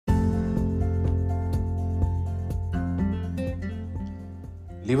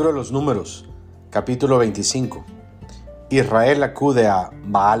Libro de los Números, capítulo 25. Israel acude a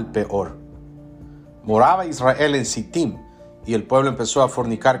Baal Peor. Moraba Israel en Sittim, y el pueblo empezó a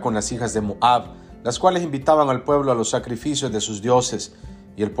fornicar con las hijas de Moab, las cuales invitaban al pueblo a los sacrificios de sus dioses,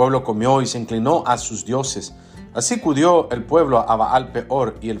 y el pueblo comió y se inclinó a sus dioses. Así acudió el pueblo a Baal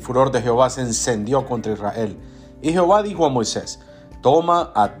Peor, y el furor de Jehová se encendió contra Israel. Y Jehová dijo a Moisés: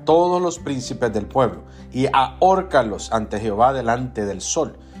 toma a todos los príncipes del pueblo y ahórcalos ante Jehová delante del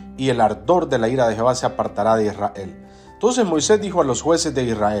sol, y el ardor de la ira de Jehová se apartará de Israel. Entonces Moisés dijo a los jueces de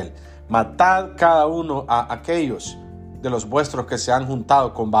Israel: matad cada uno a aquellos de los vuestros que se han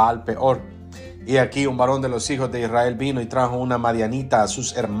juntado con Baal Peor. Y aquí un varón de los hijos de Israel vino y trajo una madianita a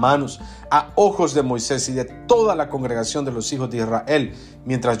sus hermanos, a ojos de Moisés y de toda la congregación de los hijos de Israel,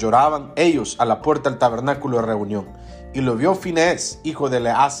 mientras lloraban ellos a la puerta del tabernáculo de reunión. Y lo vio Finehés, hijo de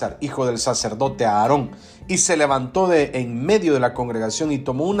Eleazar, hijo del sacerdote Aarón, y se levantó de en medio de la congregación y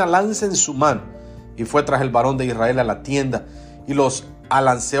tomó una lanza en su mano, y fue tras el varón de Israel a la tienda, y los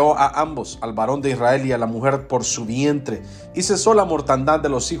alanceó a ambos, al varón de Israel y a la mujer por su vientre, y cesó la mortandad de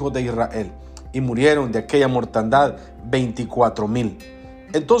los hijos de Israel, y murieron de aquella mortandad 24,000.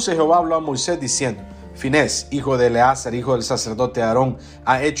 Entonces Jehová habló a Moisés diciendo: Finehés, hijo de Eleazar, hijo del sacerdote Aarón,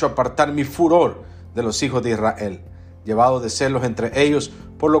 ha hecho apartar mi furor de los hijos de Israel, llevado de celos entre ellos,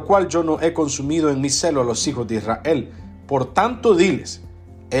 por lo cual yo no he consumido en mi celo a los hijos de Israel. Por tanto diles: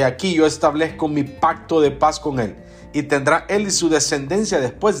 he aquí yo establezco mi pacto de paz con él, y tendrá él y su descendencia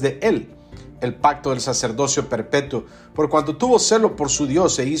después de él el pacto del sacerdocio perpetuo, por cuanto tuvo celo por su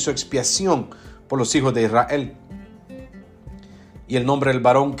Dios e hizo expiación por los hijos de Israel. Y el nombre del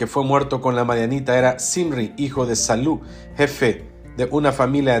varón que fue muerto con la madianita era Simri, hijo de Salú, jefe de una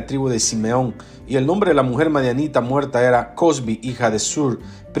familia de tribu de Simeón. Y el nombre de la mujer madianita muerta era Cosbi, hija de Sur,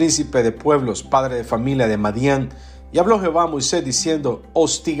 príncipe de pueblos, padre de familia de Madián. Y habló Jehová a Moisés diciendo: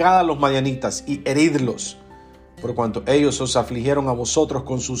 hostigad a los madianitas y heridlos, por cuanto ellos os afligieron a vosotros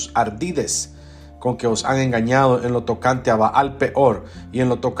con sus ardides, con que os han engañado en lo tocante a Baal Peor y en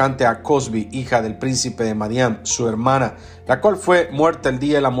lo tocante a Cosbi, hija del príncipe de Madián, su hermana, la cual fue muerta el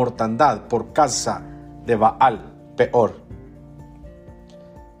día de la mortandad por causa de Baal Peor.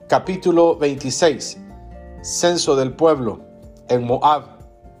 Capítulo 26. Censo del pueblo en Moab.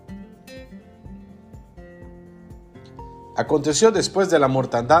 Aconteció después de la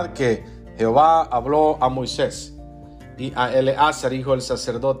mortandad que Jehová habló a Moisés y a Eleazar, hijo del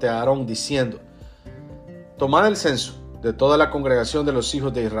sacerdote Aarón, diciendo: tomad el censo de toda la congregación de los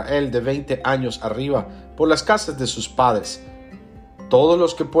hijos de Israel de 20 años arriba, por las casas de sus padres, todos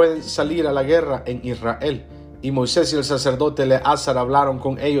los que pueden salir a la guerra en Israel. Y Moisés y el sacerdote Eleazar hablaron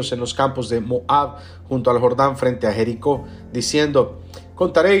con ellos en los campos de Moab, junto al Jordán, frente a Jericó, diciendo: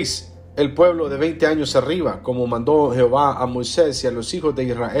 contaréis el pueblo de 20 años arriba, como mandó Jehová a Moisés y a los hijos de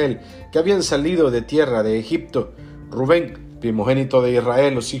Israel que habían salido de tierra de Egipto. Rubén, primogénito de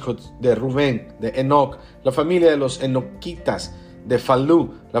Israel, los hijos de Rubén, de Enoc, la familia de los enoquitas, de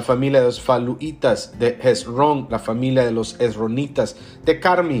Falú, la familia de los faluitas, de Hezrón, la familia de los hezronitas, de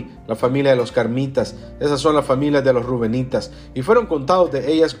Carmi, la familia de los carmitas. Esas son las familias de los rubenitas, y fueron contados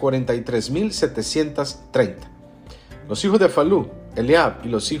de ellas 43,730. Los hijos de Falú, Eliab, y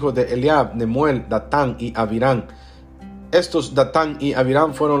los hijos de Eliab, Nemuel, Datán y Abirán. Estos Datán y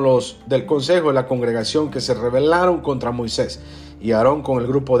Abirán fueron los del consejo de la congregación que se rebelaron contra Moisés y Aarón con el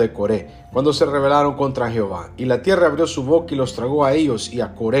grupo de Coré, cuando se rebelaron contra Jehová. Y la tierra abrió su boca y los tragó a ellos y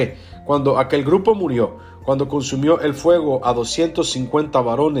a Coré, cuando aquel grupo murió, cuando consumió el fuego a 250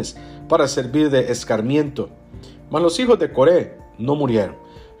 varones para servir de escarmiento. Mas los hijos de Coré no murieron.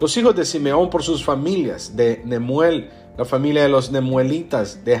 Los hijos de Simeón por sus familias, de Nemuel, la familia de los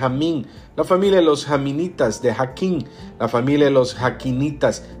nemuelitas, de Jamín, la familia de los jaminitas, de Jaquín, la familia de los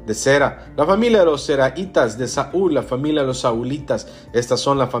jaquinitas, de Sera, la familia de los seraitas, de Saúl, la familia de los saulitas. Estas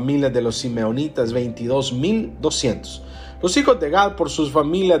son las familias de los simeonitas, 22,200. Los hijos de Gad por sus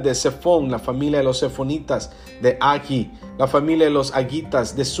familias, de Zephón, la familia de los zephonitas, de Agi, la familia de los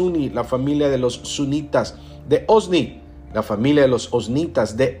agitas, de Suni, la familia de los sunitas, de Osni, la familia de los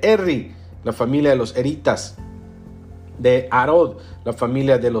osnitas, de Erri, la familia de los eritas, de Arod, la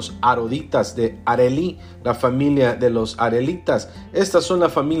familia de los aroditas, de Arelí, la familia de los arelitas. Estas son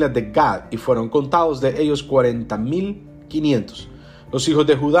las familias de Gad, y fueron contados de ellos 40,500. Los hijos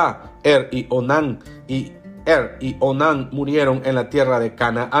de Judá, Er y Onán murieron en la tierra de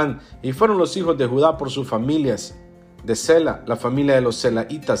Canaán, y fueron los hijos de Judá por sus familias: de Sela, la familia de los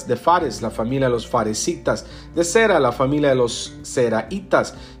selaitas, de Fares, la familia de los faresitas, de Sera, la familia de los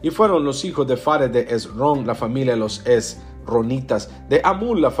seraitas, y fueron los hijos de Fares de Hezrón, la familia de los Simronitas. De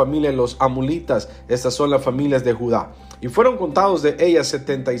Amul, la familia de los Amulitas. Estas son las familias de Judá. Y fueron contados de ellas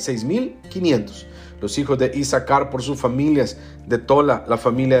 76,500. Los hijos de Isaacar por sus familias: de Tola, la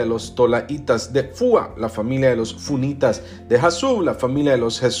familia de los Tolaitas; de Fua, la familia de los Funitas; de Jasub, la familia de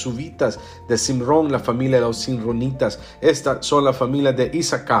los Jesubitas; de Simrón, la familia de los Simronitas. Estas son las familias de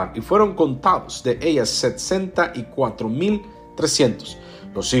Isaacar, y fueron contados de ellas 64,300.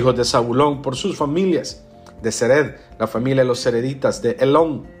 Los hijos de Zabulón por sus familias: de Sered, la familia de los Sereditas; de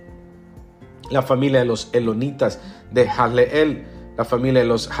Elón, la familia de los Elonitas; de Jaleel, la familia de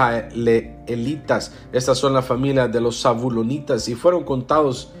los Jaeleelitas. Estas son las familias de los Zabulonitas, y fueron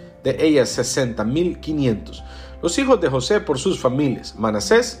contados de ellas 60,500. Los hijos de José por sus familias: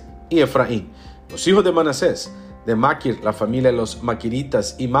 Manasés y Efraín. Los hijos de Manasés: de Maquir, la familia de los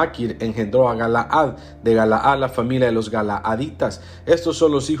Maquiritas, y Maquir engendró a Galaad; de Galaad, la familia de los Galaaditas. Estos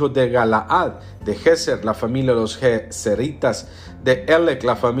son los hijos de Galaad: de Geser, la familia de los Geseritas; de Elec,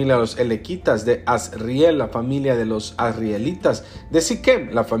 la familia de los Elequitas; de Asriel, la familia de los Asrielitas; de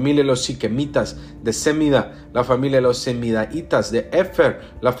Siquem, la familia de los Siquemitas; de Semida, la familia de los Semidaitas; de Efer,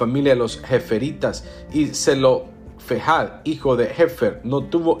 la familia de los Jeferitas. Y Zelofehad, hijo de Jefer, no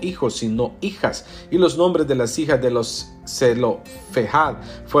tuvo hijos sino hijas, y los nombres de las hijas de los Zelofehad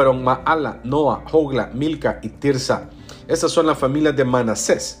fueron Maala, Noa, Hogla, Milca y Tirsa. Estas son las familias de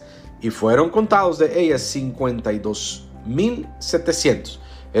Manasés, y fueron contados de ellas 52,700.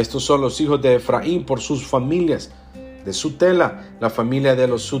 Estos son los hijos de Efraín por sus familias: de Sutela, la familia de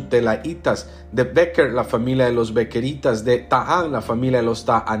los Sutelaitas; de Becher, la familia de los Bequeritas; de Tahán, la familia de los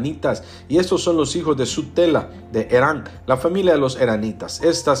Tahanitas. Y estos son los hijos de Sutela; de Herán, la familia de los Heranitas.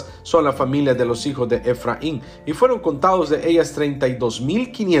 Estas son las familias de los hijos de Efraín, y fueron contados de ellas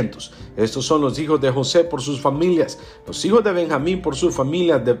 32,500. Estos son los hijos de José por sus familias: los hijos de Benjamín por sus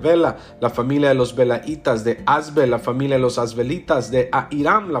familias: de Bela, la familia de los Belaitas; de Asbel, la familia de los Asbelitas; de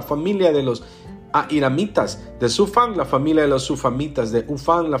Ahiram, la familia de los Ahiramitas; de Sufán, la familia de los Sufamitas; de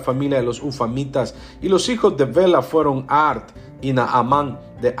Ufán, la familia de los Ufamitas. Y los hijos de Bela fueron Ard y Naamán;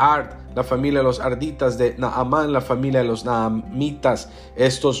 de Ard, la familia de los Arditas; de Naamán, la familia de los Naamitas.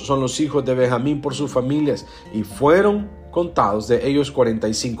 Estos son los hijos de Benjamín por sus familias, y fueron contados de ellos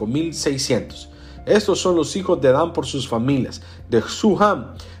 45,600. Estos son los hijos de Dan por sus familias: de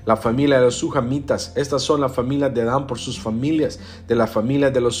Suham, la familia de los Sujamitas. Estas son las familias de Dan por sus familias. De la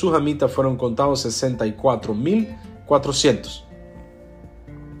familia de los Sujamitas fueron contados 64,400.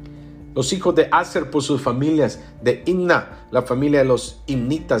 Los hijos de Aser por sus familias: de Imna, la familia de los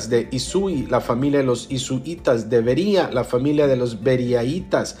Imnitas; de Isui, la familia de los Isuitas; de Bería, la familia de los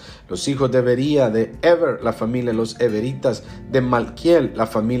Beriaitas. Los hijos de Bería: de Eber, la familia de los Eberitas; de Malquiel, la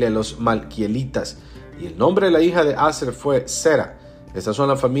familia de los Malquielitas. Y el nombre de la hija de Aser fue Sera. Estas son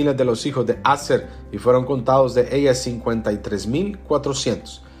las familias de los hijos de Aser, y fueron contados de ellas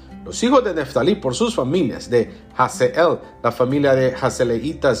 53,400. Los hijos de Neftalí por sus familias: de Haseel, la familia de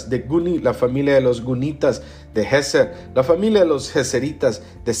Haseleitas; de Guni, la familia de los Gunitas; de Geser, la familia de los Geseritas;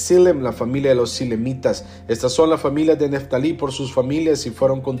 de Silem, la familia de los Silemitas. Estas son las familias de Neftalí por sus familias, y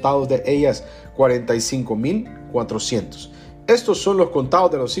fueron contados de ellas 45,400. Estos son los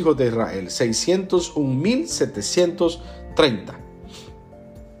contados de los hijos de Israel: 601,730.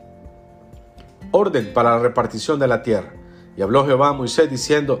 Orden para la repartición de la tierra. Y habló Jehová a Moisés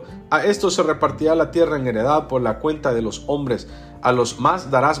diciendo: a estos se repartirá la tierra en heredad por la cuenta de los hombres. A los más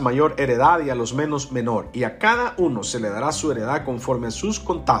darás mayor heredad, y a los menos menor, y a cada uno se le dará su heredad conforme a sus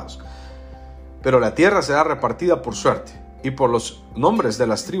contados. Pero la tierra será repartida por suerte, y por los nombres de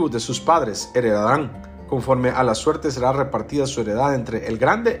las tribus de sus padres heredarán. Conforme a la suerte será repartida su heredad entre el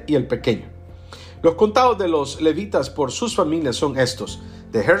grande y el pequeño. Los contados de los levitas por sus familias son estos: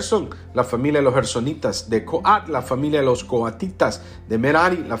 de Gerson, la familia de los gersonitas; de Coat, la familia de los coatitas; de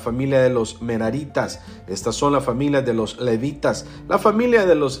Merari, la familia de los meraritas. Estas son las familias de los levitas: la familia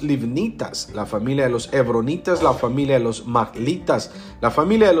de los livnitas; la familia de los hebronitas; la familia de los maglitas; la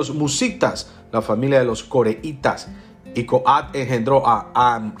familia de los musitas; la familia de los coreitas. Y Coat engendró a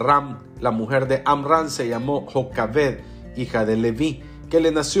Amram. La mujer de Amram se llamó Jocabed, hija de Leví, que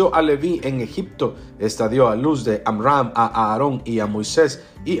le nació a Leví en Egipto. Esta dio a luz de Amram a Aarón y a Moisés,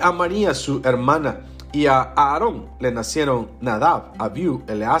 y a María su hermana. Y a Aarón le nacieron Nadab, Abiú,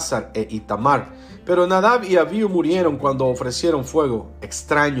 Eleazar e Itamar. Pero Nadab y Abiú murieron cuando ofrecieron fuego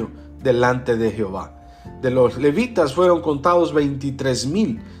extraño delante de Jehová. De los levitas fueron contados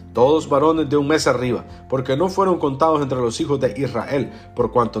 23,000, todos varones de un mes arriba, porque no fueron contados entre los hijos de Israel,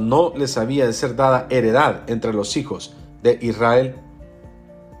 por cuanto no les había de ser dada heredad entre los hijos de Israel.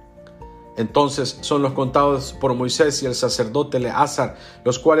 Entonces son los contados por Moisés y el sacerdote Eleazar,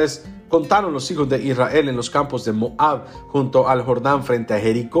 los cuales contaron los hijos de Israel en los campos de Moab, junto al Jordán frente a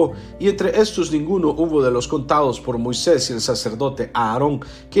Jericó. Y entre estos ninguno hubo de los contados por Moisés y el sacerdote Aarón,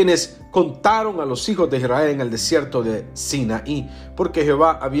 quienes contaron a los hijos de Israel en el desierto de Sinaí, porque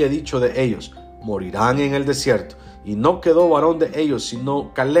Jehová había dicho de ellos: morirán en el desierto. Y no quedó varón de ellos,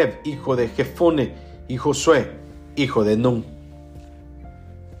 sino Caleb, hijo de Jefone, y Josué, hijo de Nun.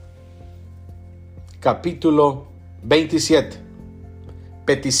 Capítulo 27.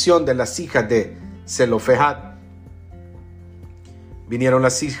 Petición de las hijas de Zelofehad. Vinieron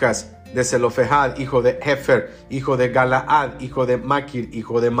las hijas de Zelofehad, hijo de Hefer, hijo de Galaad, hijo de Maquir,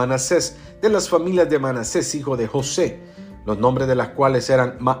 hijo de Manasés, de las familias de Manasés, hijo de José, los nombres de las cuales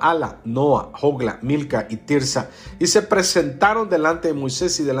eran Maala, Noa, Hogla, Milca y Tirsa, y se presentaron delante de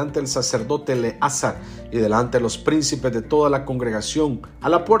Moisés y delante del sacerdote Eleazar y delante de los príncipes de toda la congregación a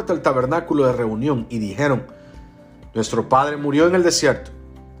la puerta del tabernáculo de reunión, y dijeron: nuestro padre murió en el desierto,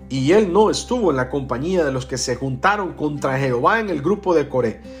 y él no estuvo en la compañía de los que se juntaron contra Jehová en el grupo de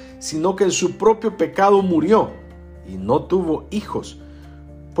Coré, sino que en su propio pecado murió y no tuvo hijos.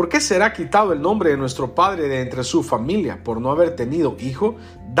 ¿Por qué será quitado el nombre de nuestro padre de entre su familia por no haber tenido hijo?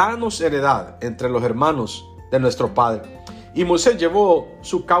 Danos heredad entre los hermanos de nuestro padre. Y Moisés llevó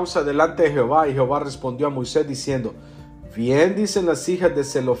su causa delante de Jehová, y Jehová respondió a Moisés diciendo: bien dicen las hijas de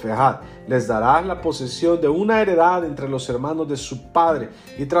Zelofehad, les darás la posesión de una heredad entre los hermanos de su padre,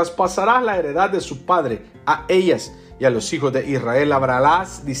 y traspasarás la heredad de su padre a ellas, y a los hijos de Israel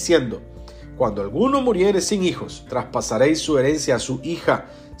hablarás diciendo: cuando alguno muriere sin hijos, traspasaréis su herencia a su hija.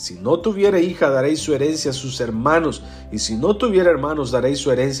 Si no tuviere hija, daréis su herencia a sus hermanos, y si no tuviere hermanos, daréis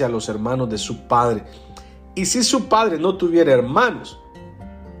su herencia a los hermanos de su padre. Y si su padre no tuviere hermanos,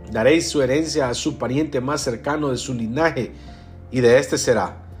 daréis su herencia a su pariente más cercano de su linaje, y de éste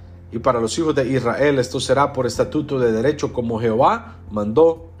será. Y para los hijos de Israel esto será por estatuto de derecho, como Jehová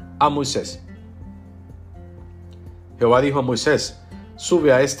mandó a Moisés. Jehová dijo a Moisés: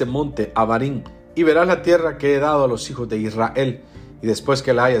 sube a este monte Abarim, y verás la tierra que he dado a los hijos de Israel. Y después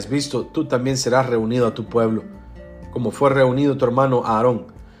que la hayas visto, tú también serás reunido a tu pueblo, como fue reunido tu hermano Aarón.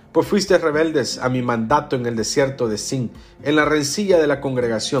 Pues fuiste rebeldes a mi mandato en el desierto de Sin, en la rencilla de la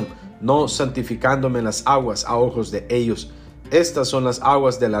congregación, no santificándome las aguas a ojos de ellos. Estas son las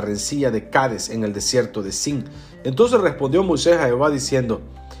aguas de la rencilla de Cades en el desierto de Sin. Entonces respondió Moisés a Jehová diciendo: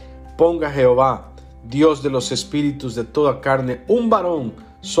 ponga Jehová, Dios de los espíritus de toda carne, un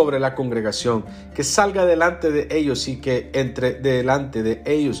varón sobre la congregación, que salga delante de ellos y que entre delante de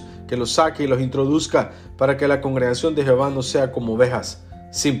ellos, que los saque y los introduzca, para que la congregación de Jehová no sea como ovejas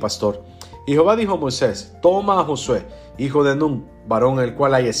sin pastor. Y Jehová dijo a Moisés: toma a Josué, hijo de Nun, varón en el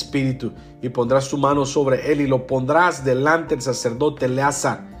cual hay espíritu, y pondrás tu mano sobre él, y lo pondrás delante del sacerdote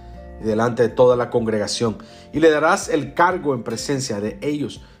Eleazar y delante de toda la congregación, y le darás el cargo en presencia de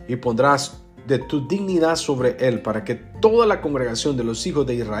ellos, y pondrás de tu dignidad sobre él, para que toda la congregación de los hijos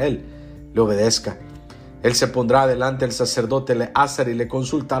de Israel le obedezca. Él se pondrá delante del sacerdote Eleazar y le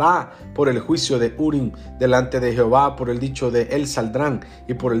consultará por el juicio de Urim delante de Jehová. Por el dicho de él saldrán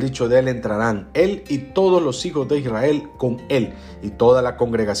y por el dicho de él entrarán, él y todos los hijos de Israel con él y toda la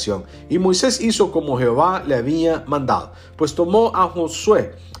congregación. Y Moisés hizo como Jehová le había mandado, pues tomó a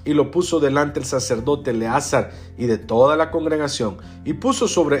Josué y lo puso delante del sacerdote Eleazar y de toda la congregación, y puso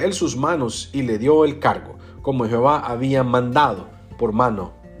sobre él sus manos y le dio el cargo, como Jehová había mandado por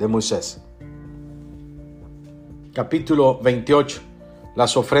mano de Moisés. Capítulo 28.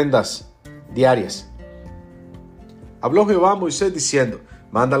 Las ofrendas diarias. Habló Jehová a Moisés diciendo: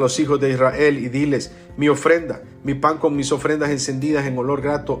 manda a los hijos de Israel y diles: mi ofrenda, mi pan con mis ofrendas encendidas en olor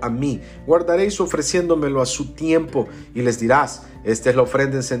grato a mí, guardaréis ofreciéndomelo a su tiempo, y les dirás: esta es la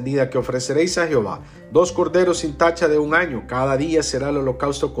ofrenda encendida que ofreceréis a Jehová, 2 corderos sin tacha de 1 año, cada día será el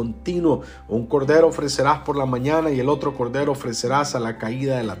holocausto continuo. Un cordero ofrecerás por la mañana, y el otro cordero ofrecerás a la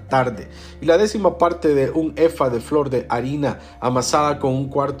caída de la tarde. Y la 10ª parte de 1 efa de flor de harina amasada con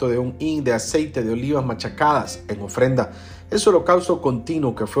 1/4 de 1 hin de aceite de olivas machacadas en ofrenda. Es holocausto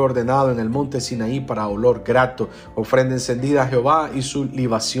continuo que fue ordenado en el monte Sinaí para olor grato, ofrenda encendida a Jehová y su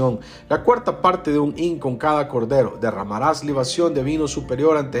libación. La 4ª parte de 1 hin con cada cordero. Derramarás libación de vino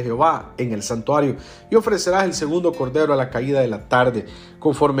superior ante Jehová en el santuario, y ofrecerás el 2º cordero a la caída de la tarde,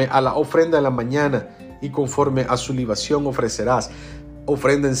 conforme a la ofrenda de la mañana, y conforme a su libación ofrecerás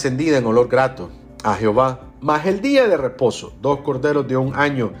ofrenda encendida en olor grato a Jehová. Mas el día de reposo, 2 corderos de 1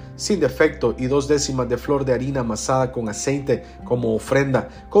 año sin defecto y 2 décimas de flor de harina amasada con aceite como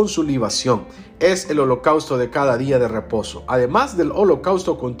ofrenda con su libación. Es el holocausto de cada día de reposo, además del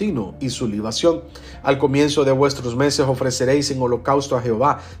holocausto continuo y su libación. Al comienzo de vuestros meses ofreceréis en holocausto a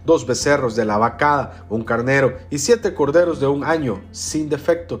Jehová 2 becerros de la vacada, 1 carnero y 7 corderos de 1 año sin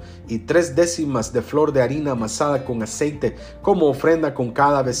defecto y 3 décimas de flor de harina amasada con aceite como ofrenda con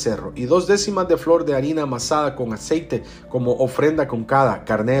cada becerro y 2 décimas de flor de harina amasada con aceite como ofrenda con cada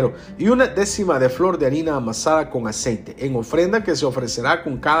carnero y 1 décima de flor de harina amasada con aceite en ofrenda que se ofrecerá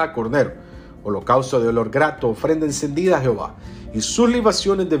con cada cordero. Holocausto de olor grato, ofrenda encendida a Jehová, y sus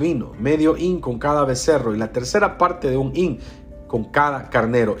libaciones de vino, medio hin con cada becerro, y la tercera parte de 1 hin con cada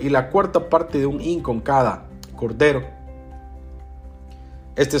carnero, y la cuarta parte de 1 hin con cada cordero.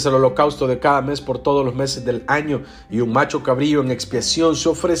 Este es el holocausto de cada mes por todos los meses del año, y un macho cabrío en expiación se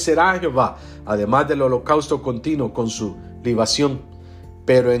ofrecerá a Jehová, además del holocausto continuo con su libación.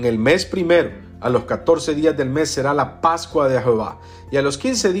 Pero en el mes primero, a los 14 días del mes será la Pascua de Jehová, y a los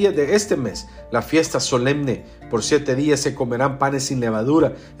 15 días de este mes, la fiesta solemne. Por 7 días se comerán panes sin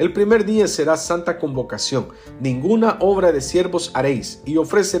levadura. El primer día será santa convocación. Ninguna obra de siervos haréis, y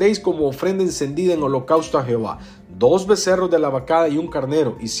ofreceréis como ofrenda encendida en holocausto a Jehová 2 becerros de la vacada y 1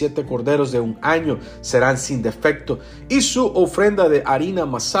 carnero, y 7 corderos de 1 año serán sin defecto, y su ofrenda de harina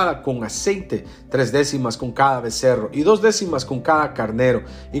amasada con aceite, 3 décimas con cada becerro, y 2 décimas con cada carnero,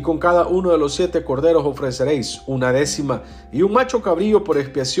 y con cada uno de los 7 corderos ofreceréis 1 décima, y un macho cabrío por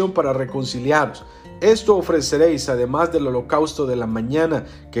expiación para reconciliaros. Esto ofreceréis además del holocausto de la mañana,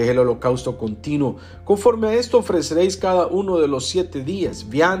 que es el holocausto continuo. Conforme a esto ofreceréis cada uno de los 7 días,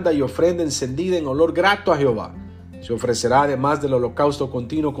 vianda y ofrenda encendida en olor grato a Jehová. Se ofrecerá además del holocausto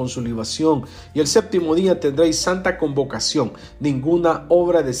continuo con su libación, y el 7º día tendréis santa convocación. Ninguna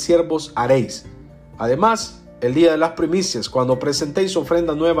obra de siervos haréis. Además, el día de las primicias, cuando presentéis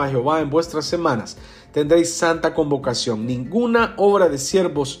ofrenda nueva a Jehová en vuestras semanas, tendréis santa convocación. Ninguna obra de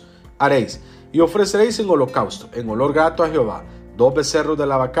siervos haréis. Y ofreceréis en holocausto, en olor grato a Jehová, 2 becerros de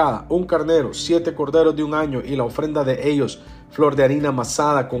la vacada, 1 carnero, 7 corderos de 1 año, y la ofrenda de ellos, flor de harina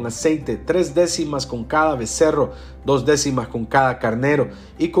amasada con aceite, 3 décimas con cada becerro, 2 décimas con cada carnero,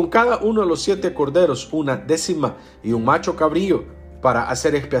 y con cada uno de los 7 corderos 1 décima, y un macho cabrío, para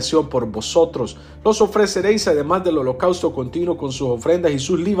hacer expiación por vosotros. Los ofreceréis además del holocausto continuo con sus ofrendas, y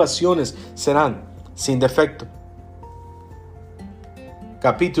sus libaciones serán sin defecto.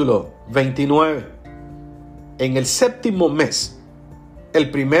 Capítulo 29. En el 7º mes,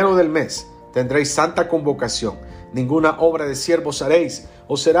 el primero del mes, tendréis santa convocación. Ninguna obra de siervos haréis,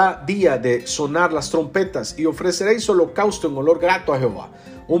 os será día de sonar las trompetas, y ofreceréis holocausto en olor grato a Jehová.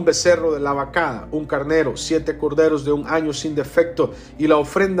 1 becerro de la vacada, 1 carnero, 7 corderos de 1 año sin defecto, y la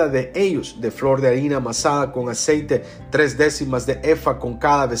ofrenda de ellos de flor de harina amasada con aceite, 3 décimas de efa con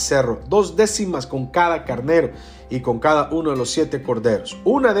cada becerro, 2 décimas con cada carnero, y con cada uno de los 7 corderos,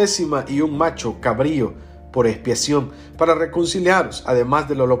 1 décima y un macho cabrío por expiación, para reconciliaros, además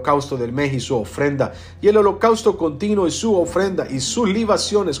del holocausto del mes y su ofrenda, y el holocausto continuo y su ofrenda, y sus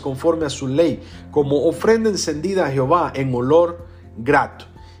libaciones conforme a su ley, como ofrenda encendida a Jehová en olor grato.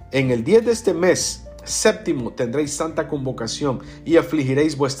 En el 10 de este mes 7º tendréis santa convocación, y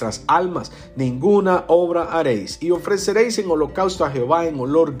afligiréis vuestras almas. Ninguna obra haréis, y ofreceréis en holocausto a Jehová en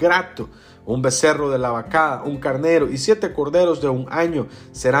olor grato. 1 becerro de la vacada, 1 carnero, y 7 corderos de 1 año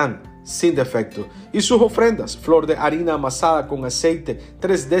serán sin defecto. Y sus ofrendas, flor de harina amasada con aceite,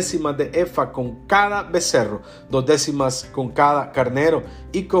 3 décimas de efa con cada becerro, 2 décimas con cada carnero,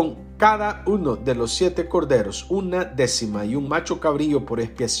 y con cada uno de los 7 corderos 1 décima, y un macho cabrío por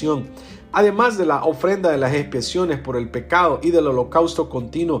expiación, además de la ofrenda de las expiaciones por el pecado, y del holocausto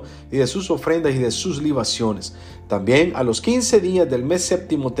continuo, y de sus ofrendas y de sus libaciones. También a los 15 días del mes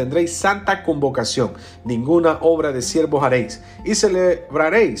 7º tendréis santa convocación. Ninguna obra de siervos haréis, y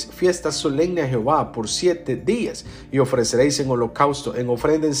celebraréis fiesta solemne a Jehová por 7 días, y ofreceréis en holocausto, en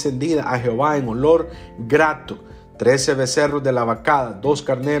ofrenda encendida a Jehová en olor grato. 13 becerros de la vacada, 2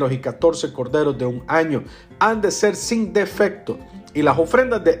 carneros y 14 corderos de 1 año han de ser sin defecto, y las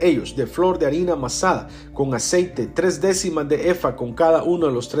ofrendas de ellos de flor de harina amasada con aceite, 3 décimas de efa con cada uno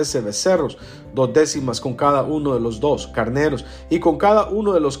de los 13 becerros, 2 décimas con cada uno de los 2 carneros, y con cada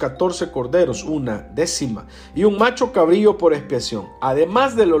uno de los 14 corderos 1 décima, y un macho cabrío por expiación,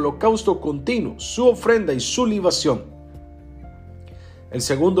 además del holocausto continuo, su ofrenda y su libación. El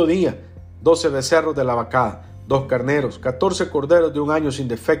segundo día, 12 becerros de la vacada, 2 carneros, 14 corderos de 1 año sin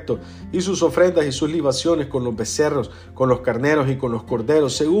defecto, y sus ofrendas y sus libaciones con los becerros, con los carneros y con los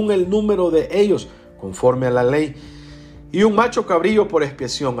corderos, según el número de ellos, conforme a la ley. y un macho cabrillo por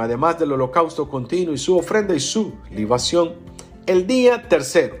expiación, además del holocausto continuo y su ofrenda y su libación. El día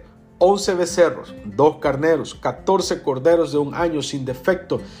tercero, 11 becerros, 2 carneros, 14 corderos de un año sin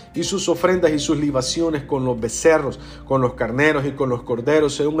defecto, y sus ofrendas y sus libaciones con los becerros, con los carneros y con los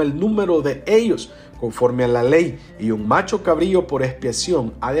corderos, según el número de ellos, conforme a la ley, y un macho cabrillo por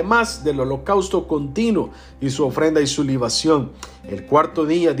expiación, además del holocausto continuo y su ofrenda y su libación. El cuarto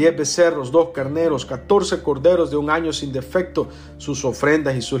día, 10 becerros, 2 carneros, 14 corderos de un año sin defecto, sus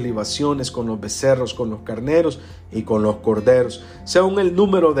ofrendas y sus libaciones con los becerros, con los carneros y con los corderos, según el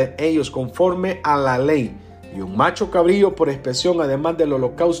número de ellos, conforme a la ley, y un macho cabrillo por expiación, además del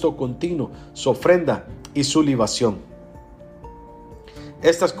holocausto continuo, su ofrenda y su libación.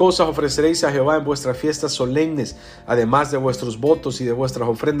 Estas cosas ofreceréis a Jehová en vuestras fiestas solemnes, además de vuestros votos y de vuestras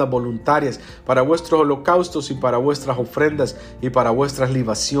ofrendas voluntarias, para vuestros holocaustos y para vuestras ofrendas y para vuestras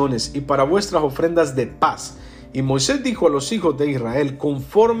libaciones y para vuestras ofrendas de paz. Y Moisés dijo a los hijos de Israel,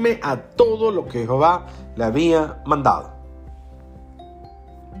 conforme a todo lo que Jehová le había mandado.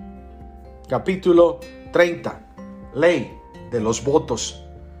 Capítulo 30. Ley de los votos.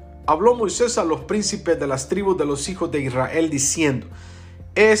 Habló Moisés a los príncipes de las tribus de los hijos de Israel, diciendo: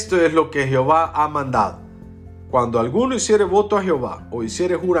 esto es lo que Jehová ha mandado. Cuando alguno hiciere voto a Jehová o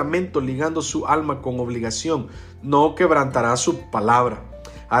hiciere juramento ligando su alma con obligación, no quebrantará su palabra.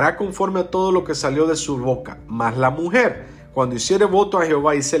 Hará conforme a todo lo que salió de su boca. Mas la mujer, cuando hiciere voto a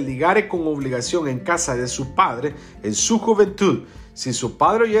Jehová y se ligare con obligación en casa de su padre, en su juventud, si su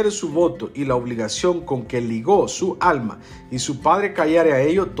padre oyere su voto y la obligación con que ligó su alma, y su padre callare a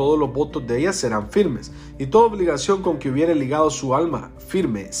ello, todos los votos de ella serán firmes, y toda obligación con que hubiere ligado su alma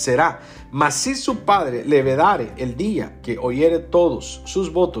firme será. Mas si su padre le vedare el día que oyere todos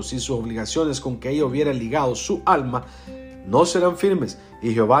sus votos y sus obligaciones con que ella hubiere ligado su alma, no serán firmes,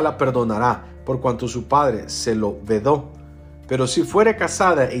 y Jehová la perdonará, por cuanto su padre se lo vedó. Pero si fuere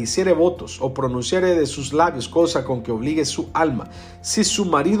casada e hiciere votos, o pronunciare de sus labios cosa con que obligue su alma, si su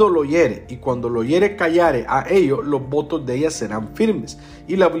marido lo oyere, y cuando lo oyere callare a ello, los votos de ella serán firmes,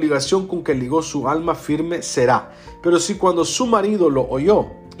 y la obligación con que ligó su alma firme será. Pero si cuando su marido lo oyó,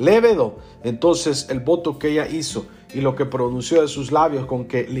 le vedó, entonces el voto que ella hizo y lo que pronunció de sus labios con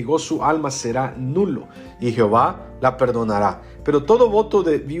que ligó su alma será nulo, y Jehová la perdonará. Pero todo voto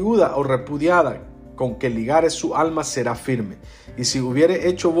de viuda o repudiada con que ligare su alma será firme. Y si hubiere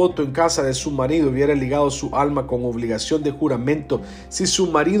hecho voto en casa de su marido, hubiere ligado su alma con obligación de juramento, si su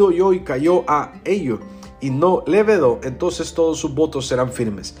marido oyó y cayó a ello y no le vedó, entonces todos sus votos serán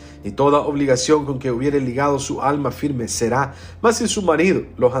firmes, y toda obligación con que hubiere ligado su alma firme será. Mas si su marido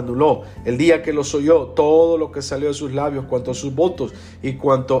los anuló el día que los oyó, todo lo que salió de sus labios cuanto a sus votos y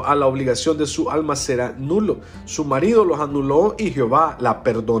cuanto a la obligación de su alma será nulo. Su marido los anuló y Jehová la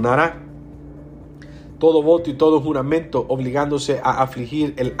perdonará. Todo voto y todo juramento obligándose a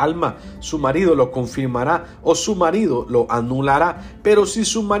afligir el alma, su marido lo confirmará o su marido lo anulará. Pero si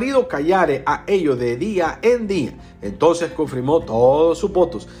su marido callare a ello de día en día, entonces confirmó todos sus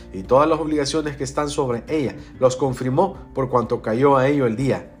votos y todas las obligaciones que están sobre ella, los confirmó por cuanto cayó a ello el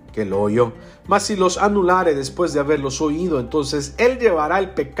día que lo oyó. Mas si los anulare después de haberlos oído, entonces él llevará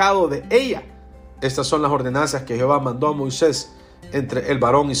el pecado de ella. Estas son las ordenanzas que Jehová mandó a Moisés entre el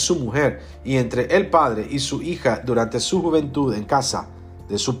varón y su mujer, y entre el padre y su hija durante su juventud en casa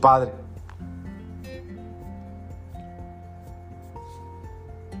de su padre.